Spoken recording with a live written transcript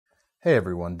Hey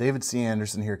everyone, David C.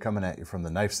 Anderson here coming at you from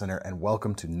the KnifeCenter, and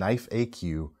welcome to Knife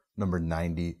AQ number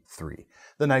 93,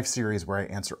 the knife series where I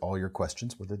answer all your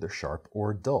questions, whether they're sharp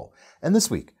or dull. And this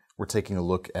week, we're taking a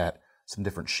look at some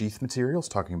different sheath materials,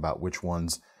 talking about which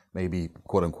ones may be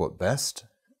quote-unquote best.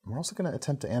 We're also going to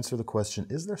attempt to answer the question,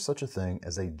 is there such a thing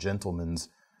as a gentleman's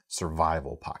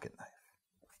survival pocket knife?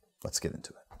 Let's get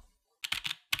into it.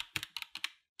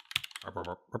 All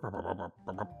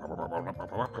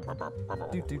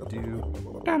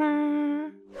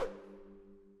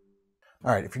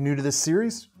right, if you're new to this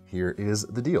series, here is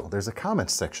the deal. There's a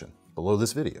comments section below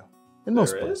this video. In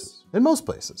most places. In most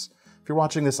places. If you're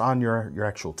watching this on your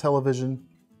actual television,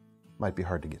 it might be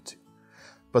hard to get to.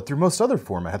 But through most other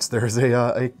formats, there's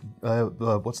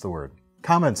what's the word?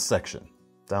 Comments section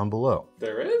down below.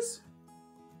 There is?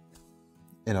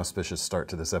 Inauspicious start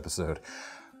to this episode.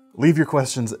 Leave your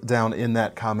questions down in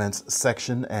that comments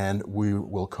section, and we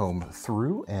will comb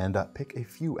through and pick a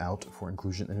few out for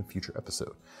inclusion in a future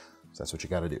episode. So that's what you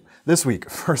got to do. This week,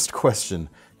 first question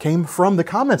came from the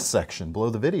comments section below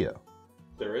the video.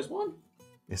 There is one?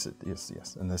 Yes,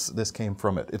 yes. And this came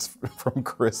from it. It's from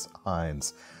Chris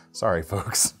Hines. Sorry,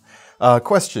 folks.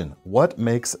 Question: what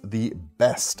makes the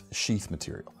best sheath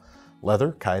material?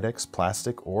 Leather, Kydex,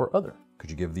 plastic, or other? Could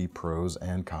you give the pros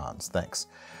and cons? Thanks.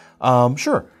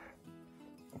 Sure.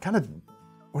 Kind of,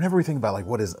 whenever we think about like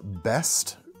what is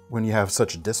best when you have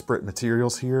such disparate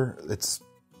materials here, it's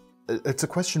a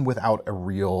question without a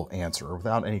real answer, or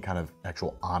without any kind of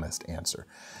actual honest answer.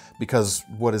 Because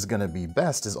what is going to be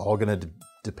best is all going to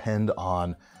depend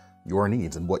on your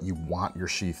needs and what you want your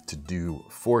sheath to do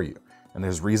for you. And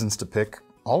there's reasons to pick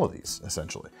all of these,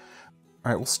 essentially.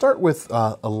 All right, we'll start with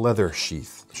a leather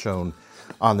sheath shown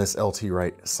on this LT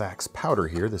Wright Sachs powder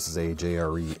here. This is a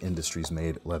JRE Industries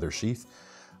made leather sheath.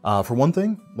 For one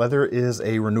thing, leather is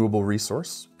a renewable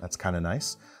resource. That's kind of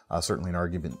nice. Certainly an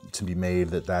argument to be made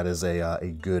that that is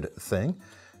a good thing.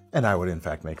 And I would in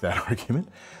fact make that argument.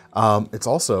 It's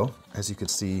also, as you could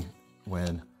see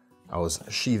when I was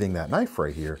sheathing that knife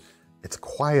right here, it's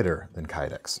quieter than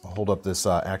Kydex. I'll hold up this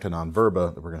Actinon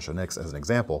Verba that we're gonna show next as an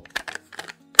example.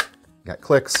 Got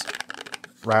clicks,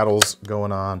 rattles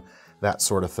going on, that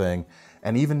sort of thing.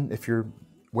 And even if you're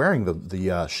wearing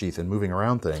the sheath and moving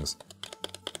around things,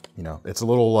 you know, it's a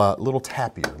little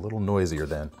tappier, a little noisier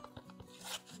than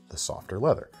the softer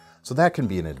leather. So that can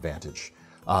be an advantage.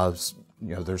 You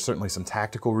know, there's certainly some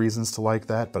tactical reasons to like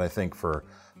that, but I think for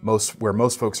where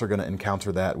most folks are going to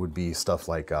encounter that would be stuff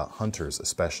like hunters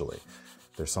especially.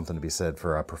 There's something to be said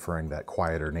for preferring that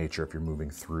quieter nature if you're moving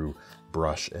through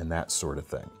brush and that sort of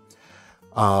thing.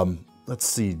 Let's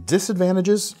see,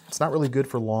 disadvantages. It's not really good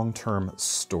for long-term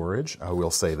storage, I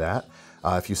will say that.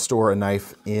 If you store a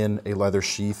knife in a leather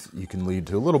sheath, you can lead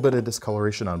to a little bit of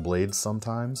discoloration on blades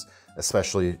sometimes,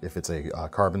 especially if it's a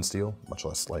carbon steel, much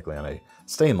less likely on a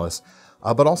stainless.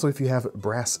 But also if you have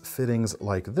brass fittings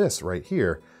like this right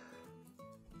here,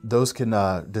 those can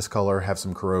discolor, have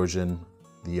some corrosion.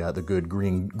 The good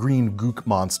green gook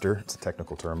monster, it's a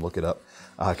technical term, look it up,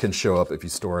 can show up if you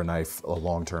store a knife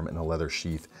long-term in a leather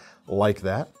sheath like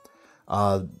that.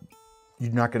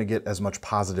 You're not going to get as much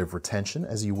positive retention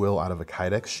as you will out of a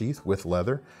Kydex sheath with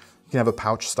leather. You can have a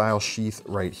pouch style sheath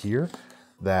right here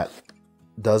that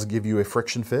does give you a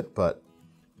friction fit, but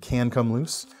can come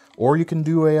loose. Or you can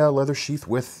do a leather sheath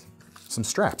with some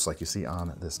straps like you see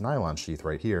on this nylon sheath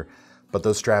right here. But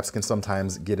those straps can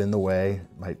sometimes get in the way,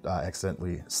 might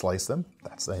accidentally slice them.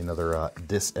 That's another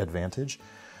disadvantage.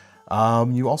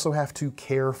 You also have to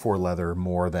care for leather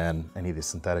more than any of the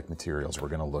synthetic materials we're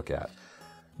going to look at.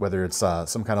 Whether it's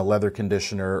some kind of leather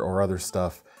conditioner or other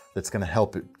stuff that's going to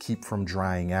help it keep from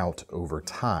drying out over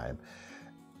time.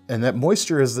 And that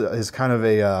moisture is kind of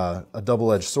a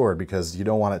double-edged sword, because you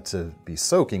don't want it to be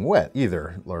soaking wet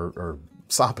either, or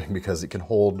sopping, because it can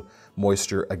hold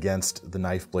moisture against the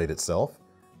knife blade itself.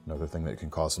 Another thing that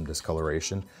can cause some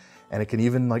discoloration. And it can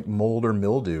even like mold or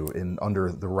mildew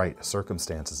under the right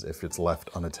circumstances if it's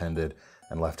left unattended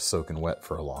and left soaking wet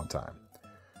for a long time.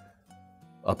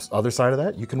 Other side of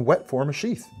that, you can wet form a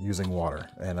sheath using water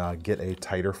and get a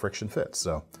tighter friction fit.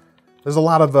 So there's a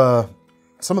lot of,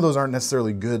 some of those aren't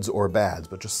necessarily goods or bads,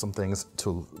 but just some things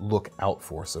to look out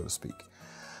for, so to speak.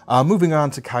 Moving on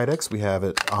to Kydex, we have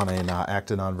it on an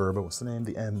Actinon Verba. What's the name?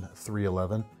 The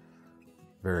M311.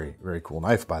 Very, very cool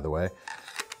knife, by the way.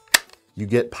 You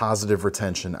get positive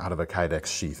retention out of a Kydex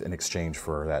sheath in exchange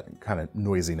for that kind of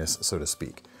noisiness, so to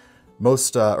speak.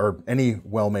 Most, or any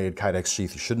well-made Kydex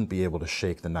sheath, you shouldn't be able to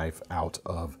shake the knife out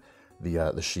of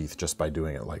the sheath just by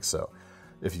doing it like so.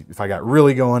 If I got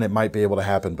really going, it might be able to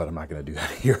happen, but I'm not going to do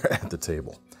that here at the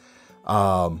table.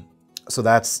 So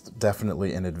that's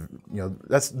definitely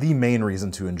that's the main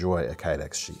reason to enjoy a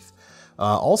Kydex sheath.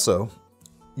 Also,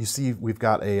 you see we've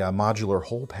got a modular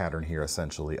hole pattern here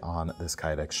essentially on this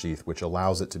Kydex sheath, which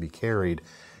allows it to be carried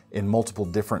in multiple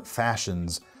different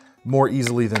fashions more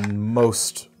easily than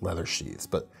most leather sheaths.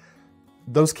 But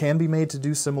those can be made to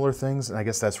do similar things, and I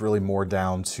guess that's really more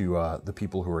down to the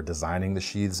people who are designing the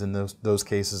sheaths in those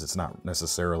cases. It's not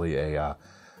necessarily a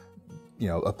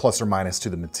plus or minus to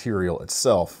the material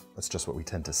itself. That's just what we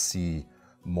tend to see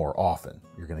more often.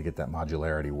 You're going to get that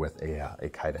modularity with a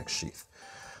Kydex sheath.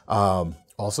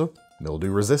 Also,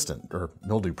 mildew resistant, or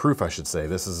mildew proof, I should say.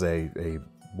 This is a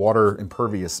water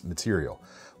impervious material.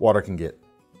 Water can get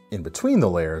in between the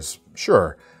layers,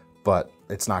 sure, but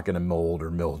it's not going to mold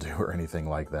or mildew or anything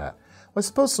like that. Well, I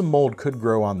suppose some mold could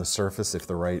grow on the surface if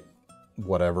the right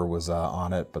whatever was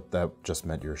on it, but that just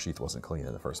meant your sheath wasn't clean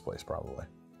in the first place, probably.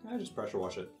 I just pressure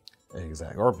wash it.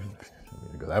 Exactly, or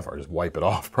you go that far, just wipe it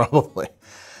off, probably.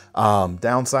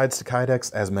 Downsides to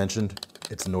Kydex, as mentioned,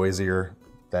 it's noisier.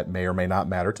 That may or may not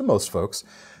matter to most folks.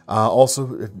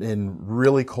 Also, in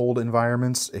really cold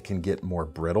environments, it can get more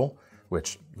brittle,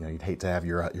 which you'd hate to have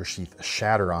your sheath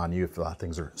shatter on you if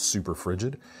things are super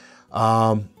frigid.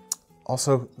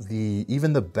 Also,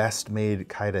 even the best made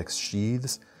Kydex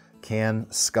sheaths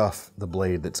can scuff the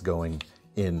blade that's going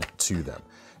into them.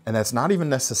 And that's not even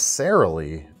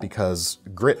necessarily because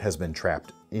grit has been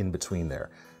trapped in between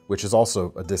there, which is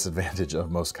also a disadvantage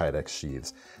of most Kydex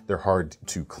sheaths. They're hard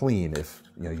to clean if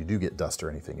you do get dust or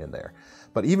anything in there.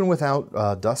 But even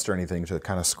without dust or anything to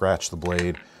kind of scratch the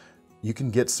blade, you can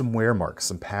get some wear marks,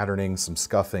 some patterning, some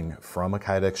scuffing from a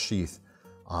Kydex sheath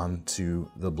onto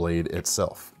the blade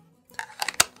itself.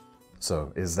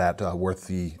 So is that worth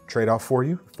the trade-off for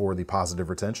you for the positive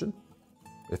retention?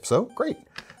 If so, great.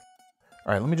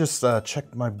 All right, let me just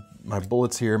check my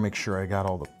bullets here, make sure I got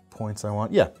all the points I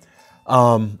want. Yeah.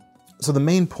 So the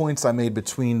main points I made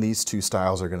between these two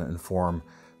styles are going to inform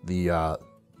the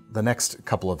next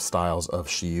couple of styles of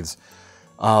sheaths.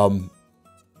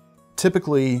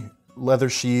 Typically, leather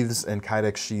sheaths and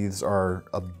Kydex sheaths are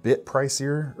a bit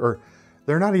pricier, or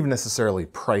they're not even necessarily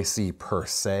pricey per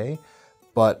se,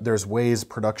 but there's ways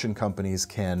production companies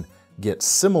can get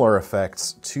similar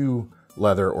effects to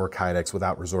leather or Kydex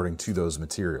without resorting to those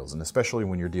materials. And especially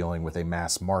when you're dealing with a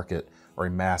mass market or a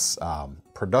mass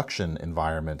production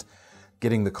environment,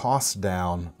 getting the costs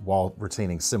down while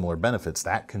retaining similar benefits,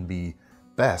 that can be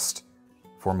best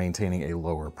for maintaining a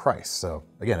lower price. So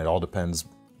again, it all depends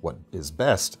what is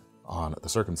best on the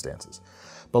circumstances.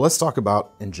 But let's talk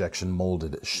about injection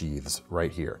molded sheaths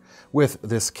right here with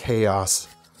this Chaos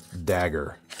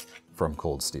dagger from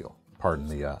Cold Steel. Pardon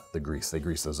the grease. They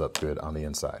grease those up good on the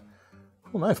inside.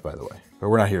 Cool knife, by the way. But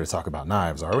we're not here to talk about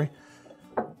knives, are we?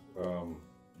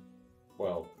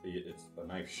 Well, it's a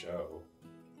knife show.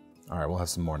 All right, we'll have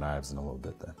some more knives in a little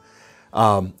bit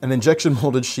then. An injection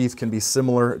molded sheath can be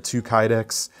similar to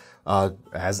Kydex,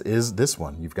 as is this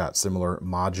one. You've got similar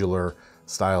modular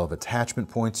style of attachment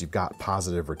points. You've got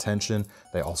positive retention.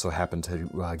 They also happen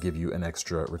to give you an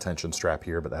extra retention strap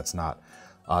here, but that's not,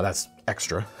 that's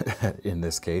extra in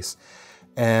this case.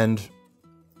 And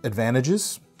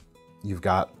advantages, you've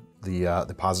got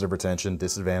the positive retention.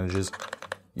 Disadvantages,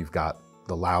 you've got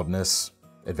the loudness.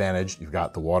 Advantage, you've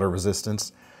got the water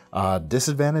resistance.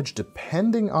 Disadvantage,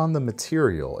 depending on the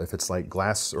material, if it's like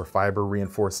glass or fiber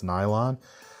reinforced nylon,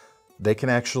 they can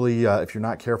actually, if you're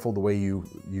not careful the way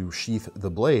you sheath the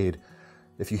blade,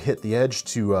 if you hit the edge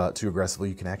too aggressively,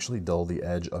 you can actually dull the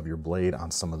edge of your blade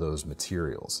on some of those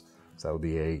materials. So that would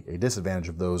be a disadvantage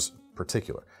of those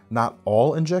particular. Not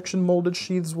all injection molded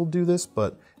sheaths will do this,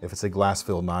 but if it's a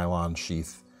glass-filled nylon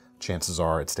sheath, chances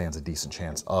are it stands a decent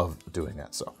chance of doing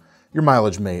that. So your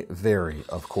mileage may vary,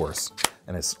 of course,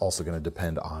 and it's also going to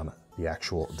depend on the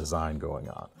actual design going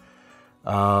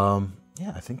on.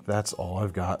 Yeah, I think that's all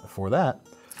I've got for that.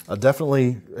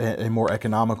 Definitely a more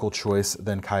economical choice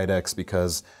than Kydex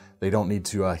because they don't need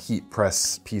to heat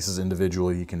press pieces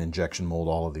individually. You can injection mold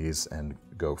all of these and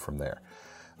go from there.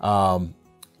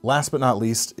 Last but not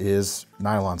least is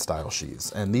nylon style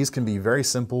sheaths. And these can be very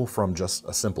simple from just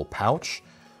a simple pouch,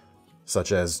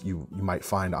 such as you might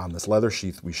find on this leather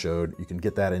sheath we showed. You can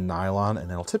get that in nylon, and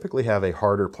it'll typically have a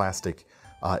harder plastic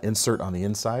insert on the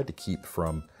inside to keep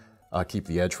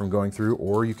the edge from going through,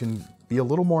 or you can be a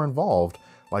little more involved,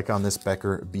 like on this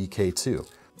Becker BK2.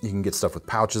 You can get stuff with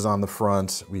pouches on the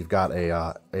front. We've got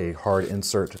a hard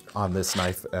insert on this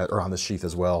knife, or on this sheath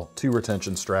as well, 2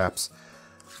 retention straps,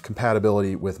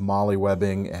 compatibility with MOLLE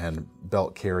webbing and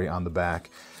belt carry on the back.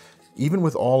 Even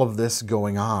with all of this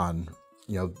going on,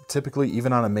 typically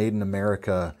even on a made in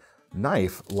America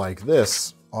knife like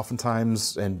this,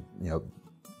 oftentimes, and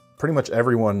pretty much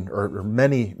everyone or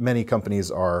many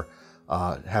companies are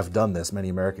have done this. Many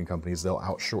American companies, they'll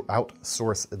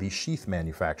outsource the sheath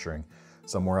manufacturing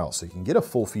somewhere else. So you can get a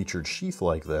full-featured sheath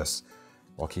like this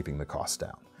while keeping the cost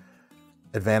down.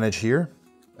 Advantage here,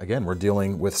 again, we're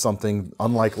dealing with something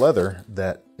unlike leather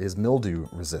that is mildew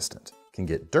resistant. It can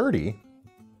get dirty,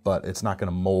 but it's not going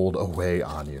to mold away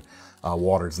on you.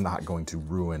 Water's not going to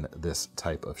ruin this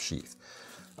type of sheath.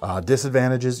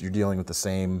 Disadvantages, you're dealing with the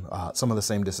same, some of the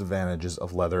same disadvantages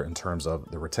of leather in terms of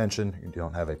the retention. You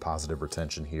don't have a positive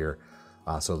retention here,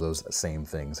 so those same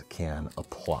things can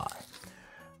apply.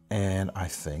 And I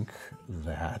think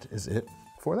that is it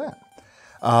for that.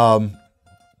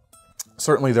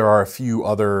 Certainly there are a few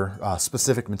other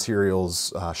specific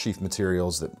materials, sheath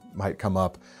materials that might come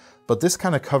up, but this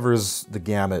kind of covers the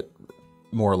gamut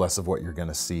more or less of what you're going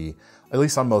to see, at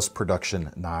least on most production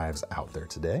knives out there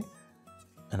today.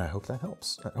 And I hope that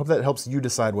helps. I hope that helps you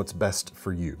decide what's best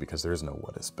for you, because there is no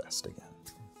what is best again.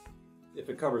 If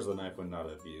it covers the knife when not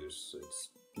at use,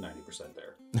 it's 90%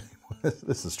 there.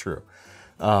 This is true.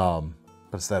 But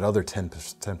it's that other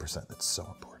 10% that's so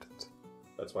important.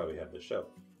 That's why we have this show.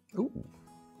 Ooh.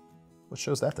 What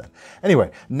shows that then?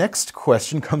 Anyway, next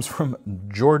question comes from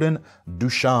Jordan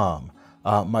Duchamp.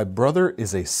 My brother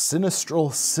is a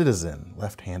sinistral citizen,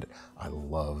 left-handed. I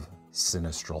love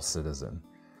sinistral citizen.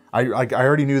 I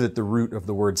already knew that the root of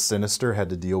the word sinister had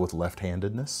to deal with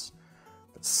left-handedness,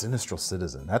 but sinistral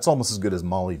citizen, that's almost as good as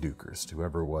Molly Dukers,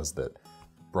 whoever it was that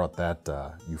brought that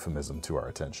euphemism to our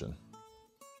attention.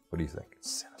 What do you think?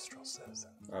 Sinistral citizen.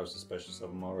 I was suspicious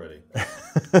of him already.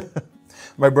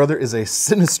 My brother is a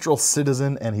sinistral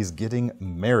citizen and he's getting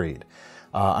married.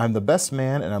 I'm the best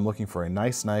man and I'm looking for a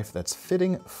nice knife that's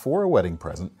fitting for a wedding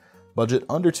present, budget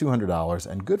under $200,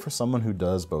 and good for someone who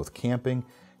does both camping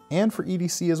and for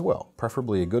EDC as well,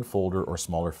 preferably a good folder or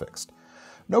smaller fixed.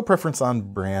 No preference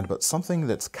on brand, but something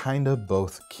that's kind of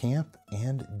both camp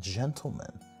and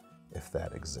gentleman, if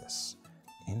that exists.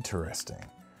 Interesting.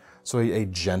 So a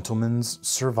gentleman's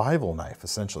survival knife,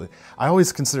 essentially. I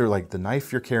always consider like the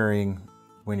knife you're carrying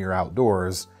when you're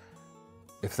outdoors,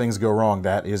 if things go wrong,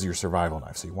 that is your survival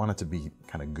knife. So you want it to be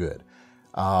kind of good.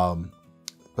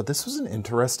 But this was an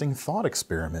interesting thought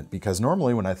experiment, because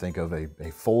normally when I think of a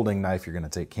folding knife you're going to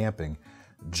take camping,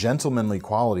 gentlemanly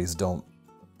qualities don't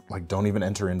even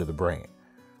enter into the brain.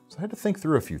 So I had to think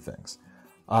through a few things.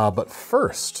 But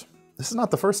first, this is not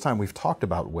the first time we've talked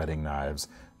about wedding knives,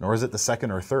 nor is it the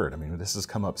second or third. I mean, this has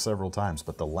come up several times,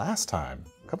 but the last time,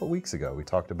 a couple weeks ago, we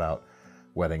talked about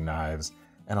wedding knives,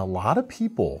 and a lot of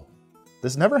people,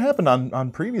 this never happened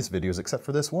on previous videos except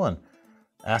for this one,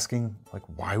 asking, like,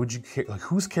 why would you, like,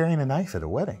 who's carrying a knife at a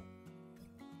wedding?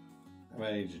 How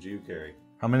many did you carry?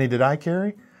 How many did I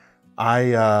carry? I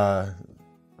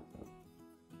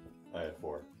had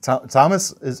 4.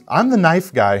 Thomas is, I'm the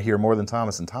knife guy here more than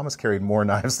Thomas, and Thomas carried more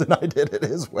knives than I did at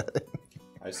his wedding.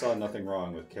 I saw nothing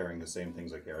wrong with carrying the same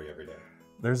things I carry every day.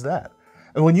 There's that.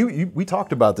 And when we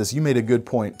talked about this, you made a good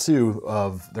point too,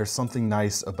 of there's something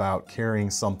nice about carrying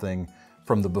something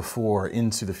from the before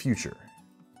into the future.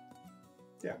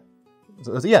 Yeah.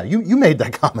 So, yeah, you made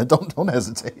that comment. Don't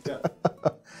hesitate. Yeah.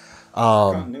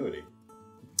 Continuity.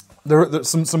 There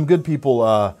some good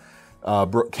people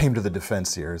came to the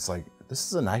defense here. It's like, this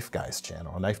is a knife guys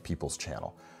channel, a knife people's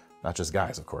channel, not just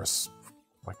guys, of course.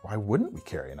 Like, why wouldn't we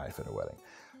carry a knife at a wedding?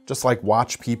 Just like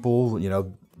watch people,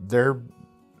 they're,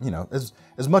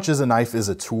 as much as a knife is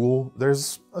a tool,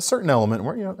 there's a certain element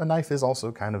where, a knife is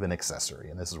also kind of an accessory.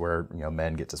 And this is where,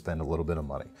 men get to spend a little bit of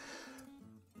money.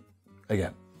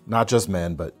 Again, not just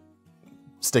men, but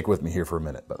stick with me here for a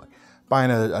minute. But like buying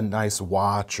a nice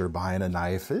watch or buying a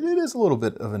knife, it is a little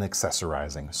bit of an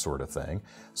accessorizing sort of thing.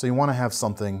 So you want to have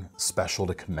something special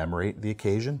to commemorate the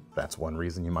occasion. That's one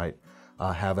reason you might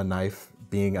have a knife,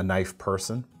 being a knife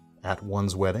person at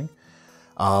one's wedding.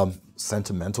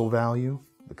 Sentimental value,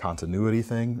 the continuity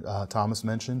thing Thomas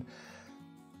mentioned.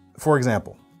 For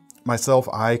example, myself,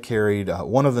 I carried,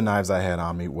 one of the knives I had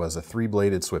on me was a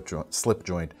 3-bladed slip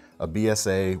joint, a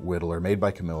BSA whittler made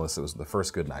by Camillus. It was the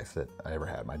first good knife that I ever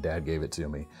had. My dad gave it to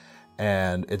me.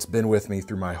 And it's been with me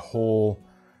through my whole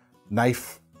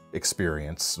knife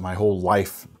experience, my whole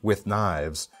life with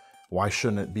knives. Why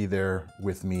shouldn't it be there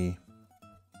with me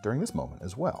during this moment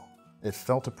as well? It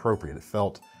felt appropriate. It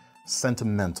felt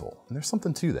sentimental. And there's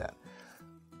something to that.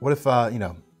 What if,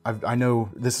 I know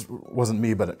this wasn't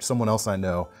me, but someone else I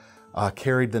know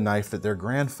carried the knife that their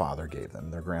grandfather gave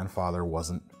them. Their grandfather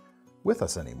wasn't with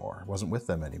us anymore, wasn't with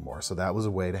them anymore. So that was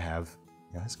a way to have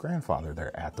his grandfather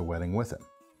there at the wedding with him.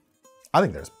 I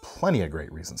think there's plenty of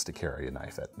great reasons to carry a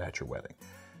knife at your wedding.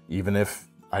 Even if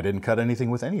I didn't cut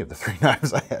anything with any of the 3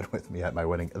 knives I had with me at my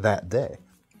wedding that day.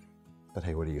 But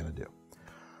hey, what are you gonna do?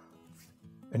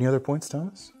 Any other points,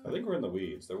 Thomas? I think we're in the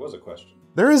weeds. There was a question.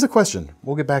 There is a question.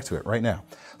 We'll get back to it right now.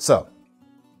 So,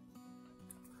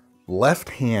 left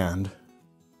hand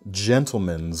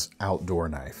gentleman's outdoor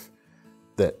knife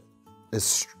that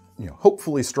is,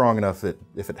 hopefully strong enough that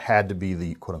if it had to be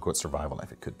the quote-unquote survival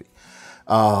knife, it could be.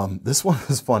 This one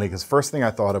was funny because first thing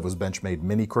I thought of was Benchmade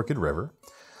Mini Crooked River,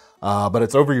 but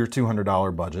it's over your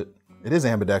 $200 budget. It is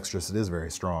ambidextrous. It is very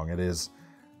strong. It is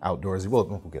outdoorsy. We'll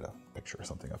get a picture or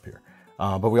something up here.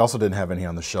 But we also didn't have any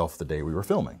on the shelf the day we were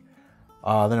filming.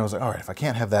 Then I was like, all right, if I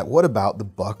can't have that, what about the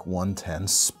Buck 110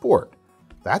 Sport?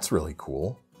 That's really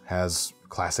cool. Has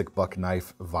classic buck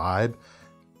knife vibe.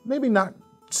 Maybe not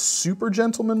super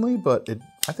gentlemanly, but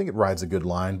I think it rides a good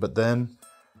line. But then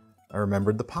I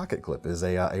remembered the pocket clip is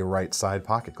a right side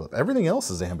pocket clip. Everything else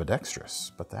is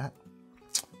ambidextrous, but that,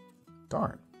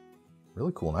 darn.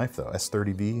 Really cool knife though,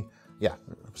 S30V. Yeah,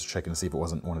 I was checking to see if it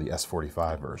wasn't one of the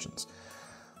S45 versions.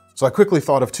 So I quickly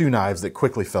thought of 2 knives that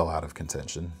quickly fell out of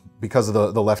contention because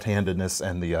of the left-handedness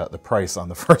and the price on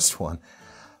the first one.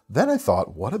 Then I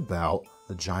thought, what about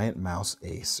the Giant Mouse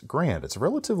Ace Grand? It's a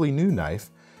relatively new knife.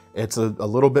 It's a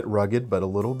little bit rugged, but a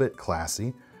little bit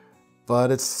classy.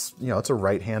 But it's, it's a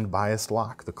right-hand biased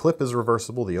lock. The clip is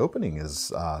reversible. The opening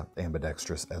is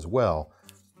ambidextrous as well.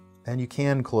 And you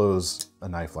can close a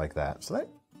knife like that. So that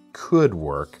could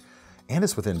work. And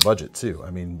it's within budget too.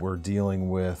 I mean, we're dealing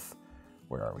with,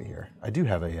 where are we here? I do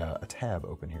have a tab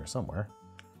open here somewhere.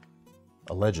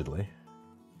 Allegedly.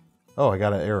 Oh, I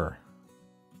got an error.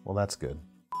 Well, that's good.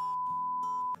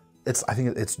 I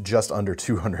think it's just under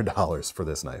 $200 for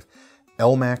this knife.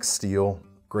 Elmax steel,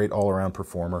 great all-around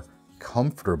performer,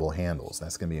 comfortable handles.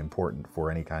 That's gonna be important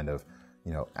for any kind of,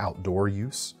 outdoor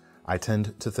use, I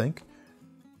tend to think.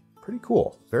 Pretty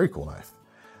cool, very cool knife.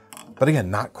 But again,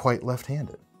 not quite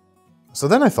left-handed. So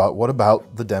then I thought, what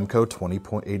about the Demco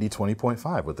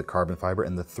 80-20.5 with the carbon fiber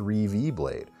and the 3V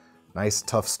blade? Nice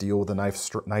tough steel with a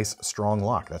nice strong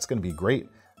lock. That's gonna be great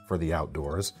for the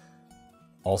outdoors.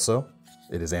 Also,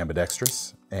 it is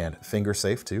ambidextrous and finger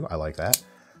safe too, I like that.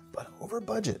 But over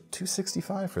budget,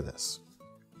 $265 for this.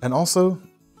 And also,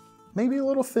 maybe a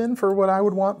little thin for what I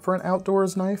would want for an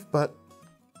outdoors knife, but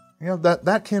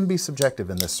that can be subjective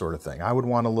in this sort of thing. I would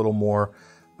want a little more,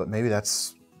 but maybe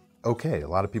that's okay. A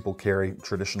lot of people carry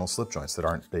traditional slip joints that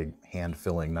aren't big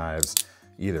hand-filling knives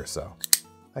either, so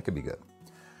that could be good.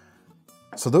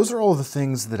 So those are all the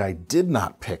things that I did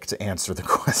not pick to answer the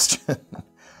question.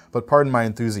 But pardon my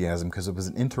enthusiasm, because it was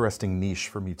an interesting niche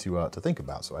for me to think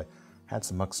about, so I had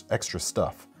some extra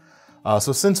stuff.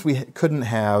 So since we couldn't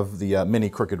have the Mini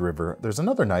Crooked River, there's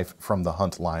another knife from the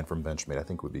Hunt line from Benchmade I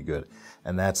think would be good,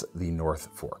 and that's the North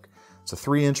Fork. It's a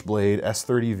 3-inch blade,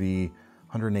 S30V,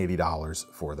 $180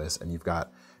 for this, and you've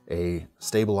got a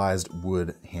stabilized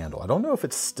wood handle. I don't know if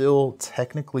it's still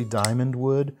technically diamond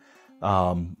wood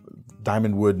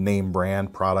name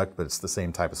brand product, but it's the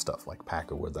same type of stuff, like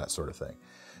pack of wood, that sort of thing.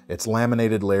 It's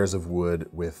laminated layers of wood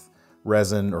with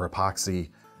resin or epoxy,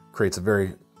 creates a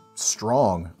very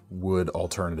strong wood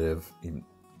alternative.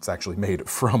 It's actually made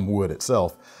from wood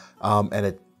itself, and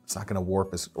it's not gonna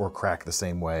warp or crack the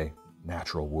same way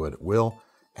natural wood will,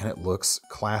 and it looks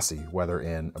classy, whether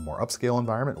in a more upscale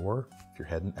environment or if you're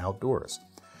heading outdoors.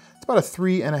 It's about a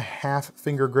 3.5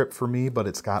 finger grip for me, but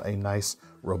it's got a nice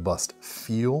robust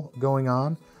feel going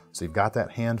on. So you've got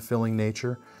that hand-filling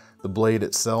nature. The blade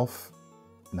itself,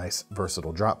 nice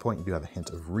versatile drop point. You do have a hint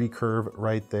of recurve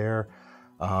right there.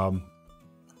 I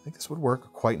think this would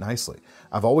work quite nicely.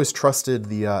 I've always trusted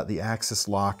the axis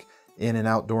lock in an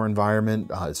outdoor environment.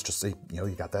 It's just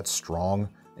you got that strong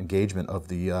engagement of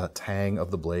the tang of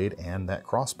the blade and that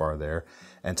crossbar there.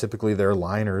 And typically their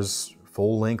liners,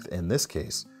 full length in this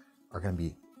case, are gonna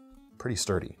be pretty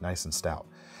sturdy, nice and stout.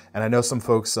 And I know some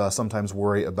folks sometimes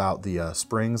worry about the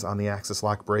springs on the axis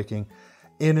lock breaking.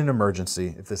 In an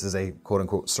emergency, if this is a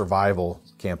quote-unquote survival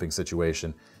camping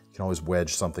situation, you can always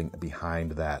wedge something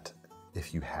behind that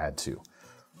if you had to.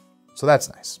 So that's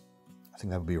nice. I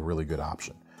think that would be a really good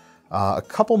option. A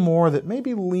couple more that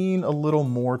maybe lean a little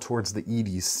more towards the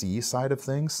EDC side of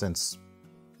things, since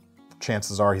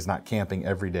chances are he's not camping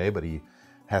every day, but he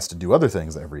has to do other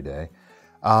things every day.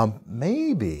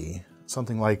 Maybe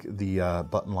something like the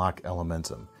button lock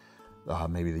Elementum,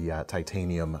 maybe the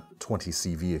titanium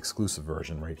 20CV exclusive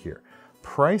version right here.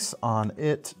 Price on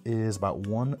it is about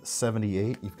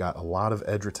 $178. You've got a lot of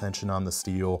edge retention on the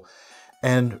steel,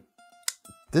 and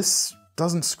this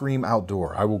doesn't scream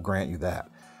outdoor, I will grant you that.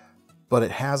 but it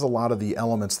has a lot of the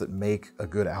elements that make a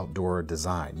good outdoor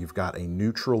design. You've got a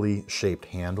neutrally shaped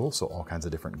handle, so all kinds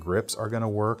of different grips are gonna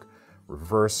work,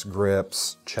 reverse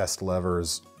grips, chest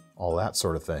levers, all that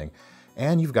sort of thing.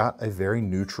 And you've got a very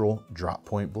neutral drop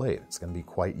point blade. It's gonna be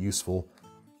quite useful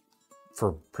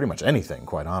for pretty much anything,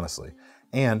 quite honestly.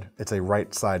 And it's a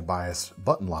right side bias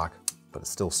button lock, but it's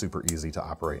still super easy to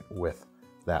operate with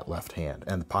that left hand.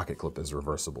 And the pocket clip is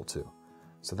reversible too.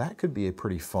 So that could be a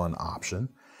pretty fun option.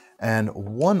 And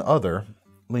one other,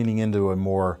 leaning into a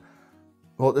more,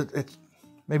 well, it's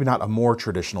maybe not a more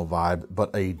traditional vibe,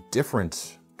 but a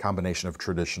different combination of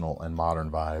traditional and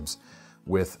modern vibes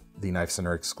with the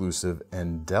KnifeCenter exclusive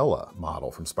Endella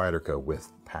model from Spyderco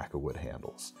with pack-a-wood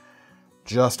handles.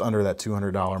 Just under that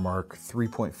 $200 mark,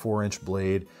 3.4-inch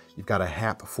blade. You've got a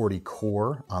HAP 40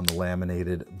 core on the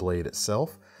laminated blade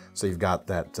itself. So you've got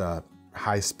that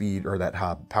high speed, or that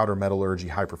powder metallurgy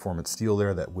high performance steel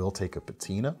there that will take a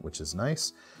patina, which is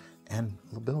nice. And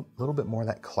a little bit more of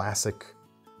that classic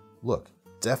look.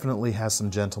 Definitely has some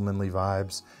gentlemanly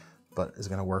vibes, but is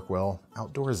gonna work well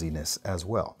outdoorsiness as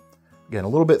well. Again, a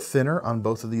little bit thinner on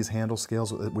both of these handle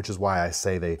scales, which is why I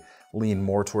say they lean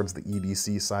more towards the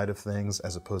EDC side of things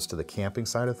as opposed to the camping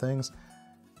side of things.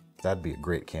 That'd be a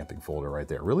great camping folder right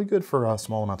there. Really good for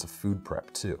small amounts of food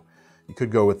prep too. You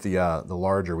could go with the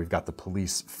larger. We've got the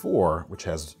Police 4, which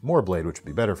has more blade, which would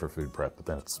be better for food prep, but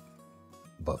then it's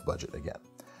above budget again.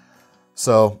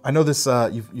 So I know this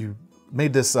you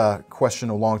made this question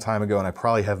a long time ago, and I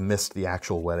probably have missed the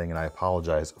actual wedding, and I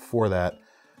apologize for that.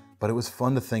 But it was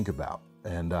fun to think about,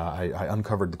 and I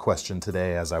uncovered the question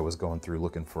today as I was going through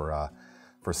looking for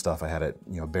stuff. I had it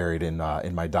buried in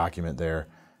my document there,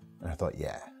 and I thought,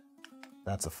 yeah,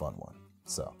 that's a fun one.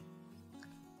 So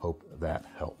hope that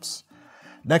helps.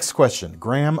 Next question,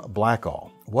 Graham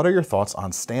Blackall. What are your thoughts on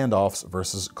standoffs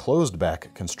versus closed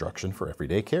back construction for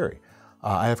everyday carry?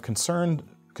 I have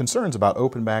concerns about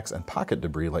open backs and pocket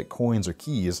debris like coins or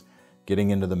keys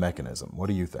getting into the mechanism. What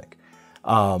do you think?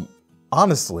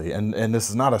 Honestly, and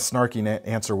this is not a snarky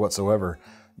answer whatsoever,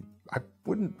 I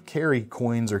wouldn't carry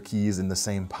coins or keys in the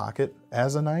same pocket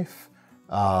as a knife.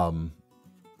 I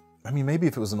mean, maybe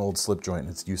if it was an old slip joint and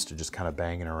it's used to just kind of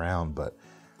banging around, but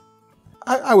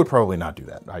I would probably not do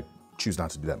that. I choose not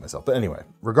to do that myself. But anyway,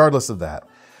 regardless of that,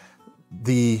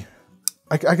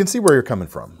 I can see where you're coming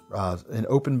from. An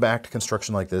open-backed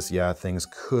construction like this, yeah, things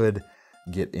could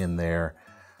get in there.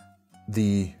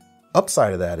 The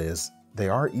upside of that is they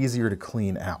are easier to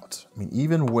clean out. I mean,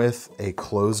 even with a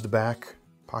closed back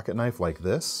pocket knife like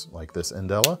this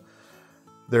Endella,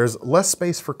 there's less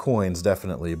space for coins,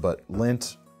 definitely, but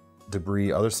lint,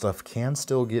 debris, other stuff can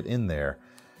still get in there,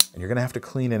 and you're gonna have to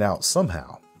clean it out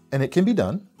somehow. And it can be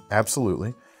done,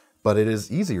 absolutely, but it is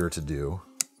easier to do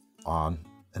on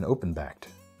an open-backed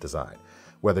design.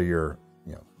 Whether you're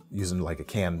using like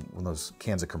one of those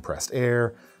cans of compressed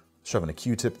air, shoving a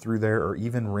Q-tip through there, or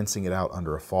even rinsing it out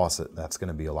under a faucet, that's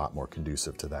gonna be a lot more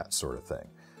conducive to that sort of thing.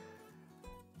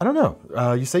 I don't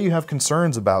know, you say you have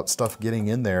concerns about stuff getting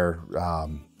in there,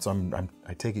 so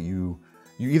I take it you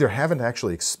either haven't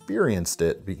actually experienced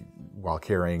it while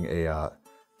carrying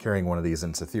one of these,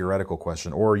 and it's a theoretical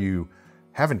question, or you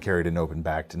haven't carried an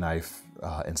open-backed knife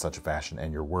in such a fashion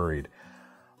and you're worried.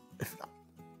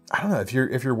 I don't know, if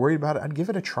you're worried about it, I'd give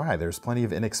it a try. There's plenty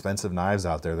of inexpensive knives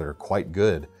out there that are quite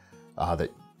good that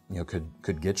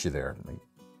could get you there. Like,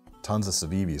 tons of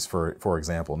Civivis, for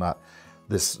example. Not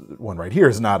this one right here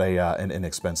is not an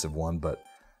inexpensive one, but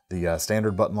the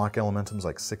standard button lock Elementum's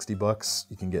like 60 bucks.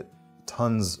 You can get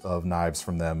tons of knives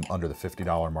from them under the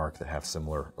 $50 mark that have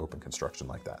similar open construction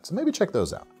like that. So maybe check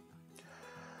those out.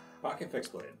 Pocket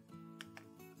fixed blade.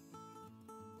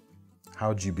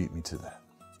 How'd you beat me to that?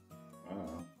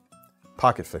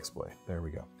 Pocket fixed blade. There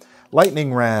we go.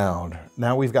 Lightning round.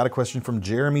 Now we've got a question from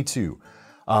Jeremy 2.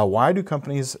 Why do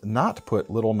companies not put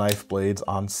little knife blades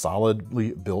on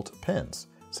solidly built pens?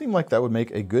 Seemed like that would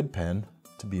make a good pen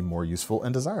to be more useful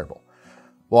and desirable.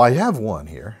 Well, I have one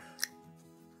here,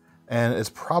 and it's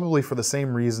probably for the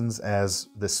same reasons as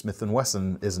this Smith &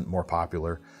 Wesson isn't more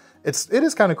popular. It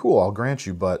is kind of cool, I'll grant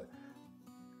you, but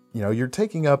you're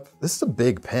taking up, this is a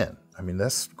big pen. I mean,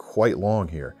 that's quite long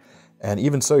here. And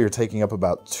even so, you're taking up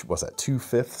about,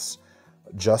 2/5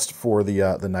 just for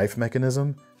the knife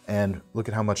mechanism. And look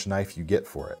at how much knife you get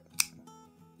for it.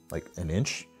 Like an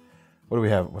inch? What do we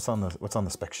have? What's on the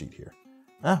spec sheet here?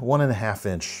 1.5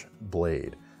 inch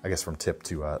blade, I guess, from tip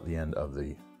to the end of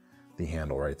the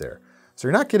handle right there. So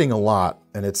you're not getting a lot,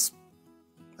 and it's,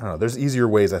 I don't know, there's easier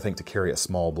ways, I think, to carry a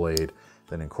small blade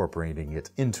than incorporating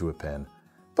it into a pen.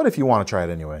 But if you want to try it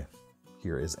anyway,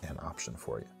 here is an option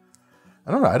for you.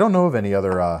 I don't know of any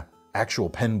other actual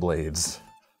pen blades,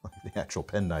 like the actual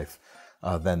pen knife,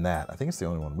 than that. I think it's the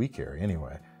only one we carry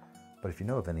anyway. But if you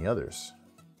know of any others,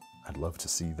 I'd love to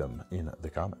see them in the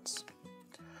comments.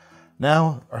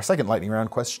 Now, our second lightning round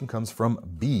question comes from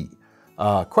B.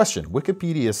 Question,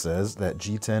 Wikipedia says that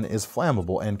G10 is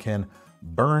flammable and can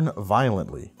burn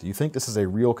violently. Do you think this is a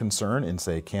real concern in,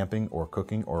 say, camping or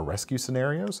cooking or rescue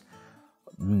scenarios?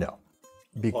 No.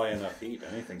 Apply enough heat,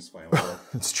 anything's flammable.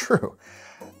 It's true.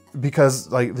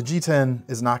 Because like the G10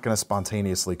 is not going to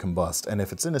spontaneously combust. And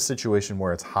if it's in a situation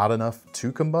where it's hot enough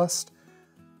to combust,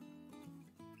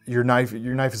 your knife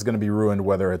is going to be ruined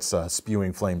whether it's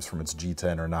spewing flames from its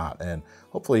G10 or not. And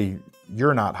hopefully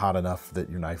you're not hot enough that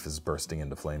your knife is bursting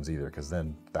into flames either, because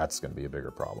then that's going to be a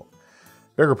bigger problem.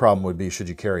 Bigger problem would be, should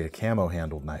you carry a camo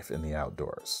handled knife in the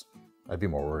outdoors? I'd be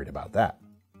more worried about that.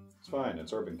 It's fine,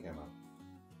 it's urban camo.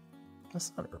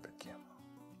 That's not urban camo.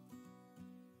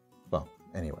 Well,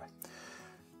 anyway.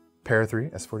 Para 3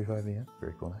 S45VN,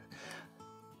 very cool knife.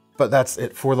 But that's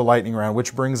it for the lightning round,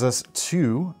 which brings us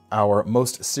to our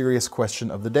most serious question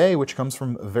of the day, which comes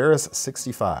from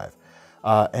Varus65.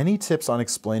 Any tips on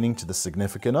explaining to the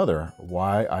significant other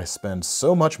why I spend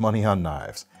so much money on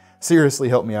knives? Seriously,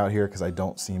 help me out here because I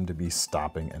don't seem to be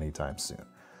stopping anytime soon.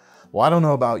 Well, I don't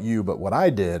know about you, but what I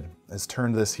did is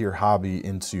turn this here hobby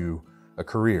into a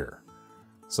career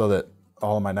so that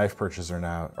all of my knife purchases are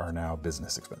now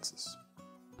business expenses.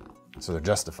 So they're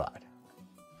justified.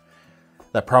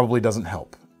 That probably doesn't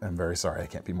help. I'm very sorry, I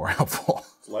can't be more helpful.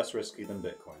 It's less risky than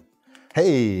Bitcoin.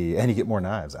 Hey, and you get more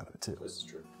knives out of it too. This is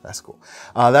true. That's cool.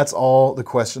 That's all the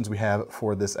questions we have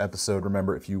for this episode.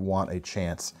 Remember, if you want a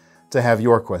chance to have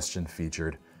your question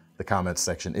featured, the comments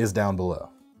section is down below.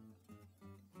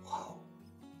 Whoa.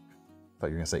 Thought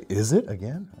you were gonna say, is it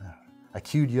again? I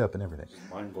queued you up and everything.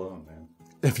 Mind blown, man.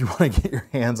 If you want to get your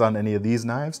hands on any of these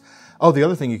knives. Oh, the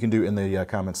other thing you can do in the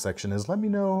comments section is let me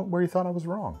know where you thought I was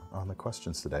wrong on the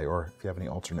questions today, or if you have any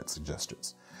alternate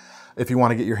suggestions. If you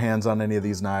want to get your hands on any of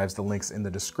these knives, the link's in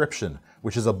the description,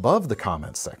 which is above the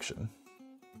comments section.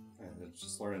 And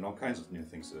just learning all kinds of new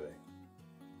things today.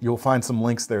 You'll find some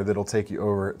links there that'll take you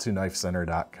over to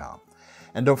KnifeCenter.com.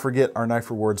 And don't forget, our Knife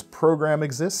Rewards program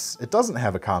exists. It doesn't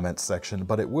have a comments section,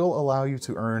 but it will allow you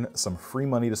to earn some free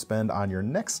money to spend on your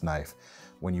next knife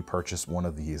when you purchase one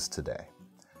of these today.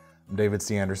 I'm David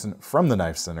C. Anderson from the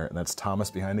Knife Center, and that's Thomas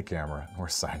behind the camera, and we're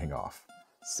signing off.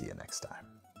 See you next time.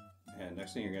 And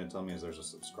next thing you're going to tell me is there's a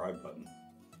subscribe button.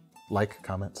 Like,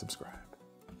 comment, subscribe.